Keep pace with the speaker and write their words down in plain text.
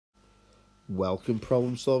Welcome,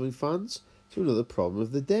 problem solving fans, to another problem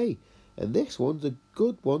of the day. And this one's a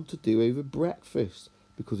good one to do over breakfast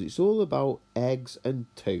because it's all about eggs and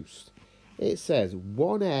toast. It says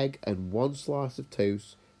 1 egg and 1 slice of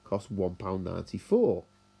toast cost £1.94.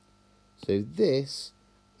 So this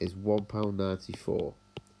is £1.94.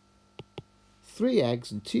 3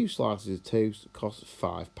 eggs and 2 slices of toast cost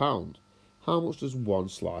 £5. How much does 1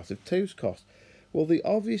 slice of toast cost? Well, the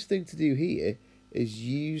obvious thing to do here is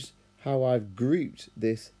use how I've grouped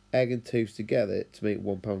this egg and toast together to make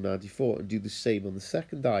 £1.94 and do the same on the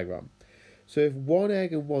second diagram. So if 1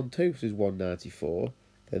 egg and 1 toast is £1.94,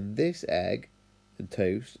 then this egg and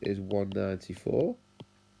toast is £1.94.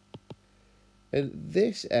 And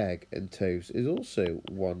this egg and toast is also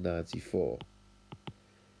 £1.94.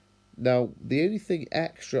 Now, the only thing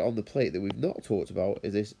extra on the plate that we've not talked about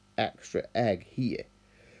is this extra egg here.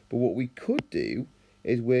 But what we could do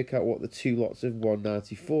is work out what the two lots of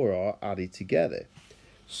 £1.94 are added together.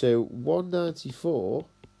 So £1.94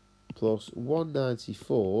 plus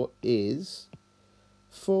 £1.94 is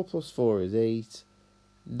 4 plus 4 is 8,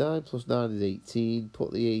 9 plus 9 is 18,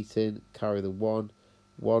 put the 8 in, carry the 1,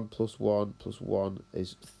 1 plus 1 plus 1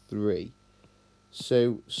 is 3.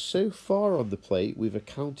 So far on the plate we've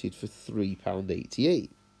accounted for £3.88.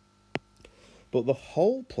 But the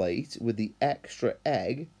whole plate with the extra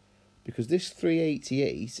egg, because this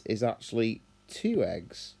 £3.88 is actually 2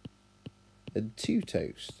 eggs and 2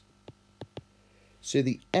 toast. So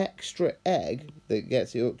the extra egg that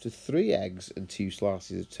gets it up to 3 eggs and 2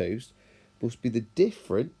 slices of toast must be the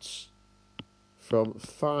difference from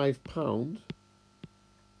 £5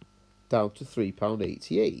 down to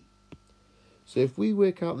 £3.88. So if we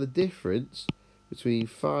work out the difference between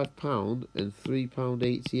 £5 and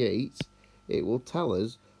 £3.88, it will tell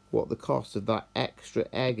us what the cost of that extra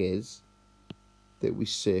egg is that we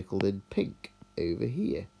circled in pink over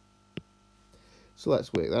here. So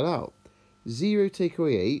let's work that out. 0 take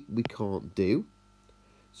away 8 we can't do.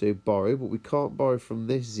 So borrow, but we can't borrow from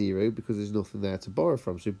this 0 because there's nothing there to borrow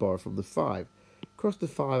from. So borrow from the 5. Cross the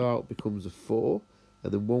 5 out becomes a 4.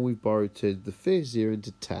 And then 1 we've borrowed turns the first 0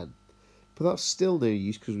 into 10. But that's still no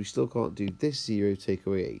use because we still can't do this 0 take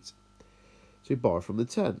away 8. So borrow from the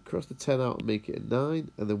 10. Cross the 10 out and make it a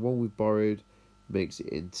 9. And then 1 we've borrowed makes it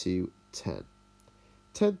into 10.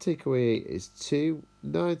 10 take away 8 is 2.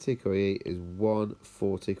 9 take away 8 is 1.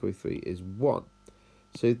 4 take away 3 is 1.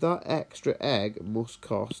 So that extra egg must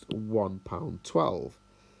cost £1.12.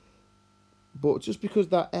 But just because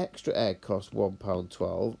that extra egg costs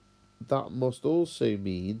 £1.12, that must also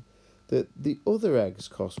mean that the other eggs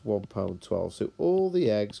cost £1.12. So all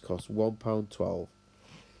the eggs cost £1.12.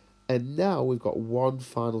 And now we've got one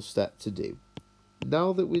final step to do.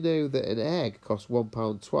 Now that we know that an egg costs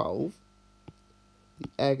 £1.12, the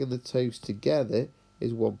egg and the toast together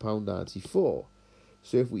is £1.94.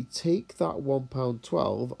 So if we take that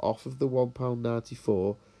 £1.12 off of the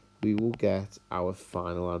 £1.94, we will get our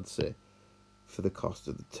final answer for the cost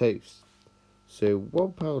of the toast. So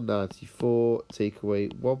 £1.94 take away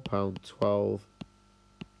 £1.12.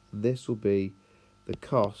 This will be the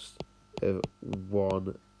cost of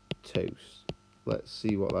 1 toast. Let's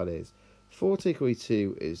see what that is. 4 take away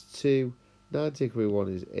 2 is 2. 9 take away 1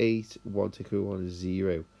 is 8. 1 take away 1 is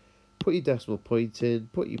 0. Put your decimal point in.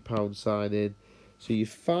 Put your pound sign in. So your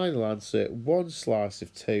final answer, 1 slice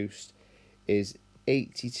of toast, is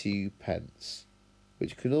 82 pence,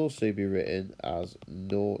 which can also be written as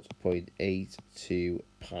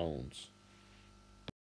 £0.82.